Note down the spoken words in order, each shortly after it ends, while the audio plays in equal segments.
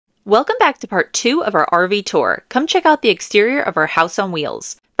Welcome back to part 2 of our RV tour. Come check out the exterior of our house on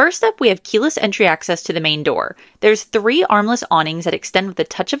wheels. First up, we have keyless entry access to the main door. There's 3 armless awnings that extend with the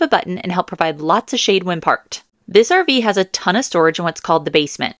touch of a button and help provide lots of shade when parked. This RV has a ton of storage in what's called the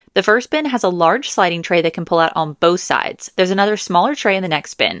basement. The first bin has a large sliding tray that can pull out on both sides. There's another smaller tray in the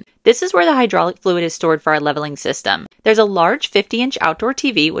next bin. This is where the hydraulic fluid is stored for our leveling system. There's a large 50-inch outdoor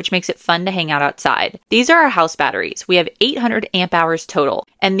TV, which makes it fun to hang out outside. These are our house batteries. We have 800 amp hours total,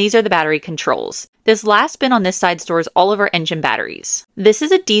 and these are the battery controls. This last bin on this side stores all of our engine batteries. This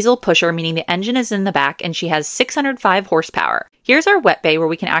is a diesel pusher, meaning the engine is in the back and she has 605 horsepower. Here's our wet bay where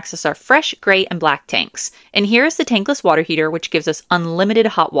we can access our fresh, gray, and black tanks. And here is the tankless water heater, which gives us unlimited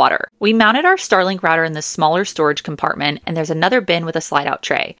hot water. We mounted our Starlink router in this smaller storage compartment, and there's another bin with a slide-out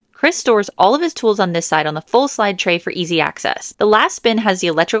tray. Chris stores all of his tools on this side on the full slide tray for easy access. The last bin has the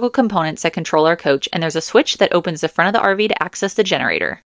electrical components that control our coach, and there's a switch that opens the front of the RV to access the generator.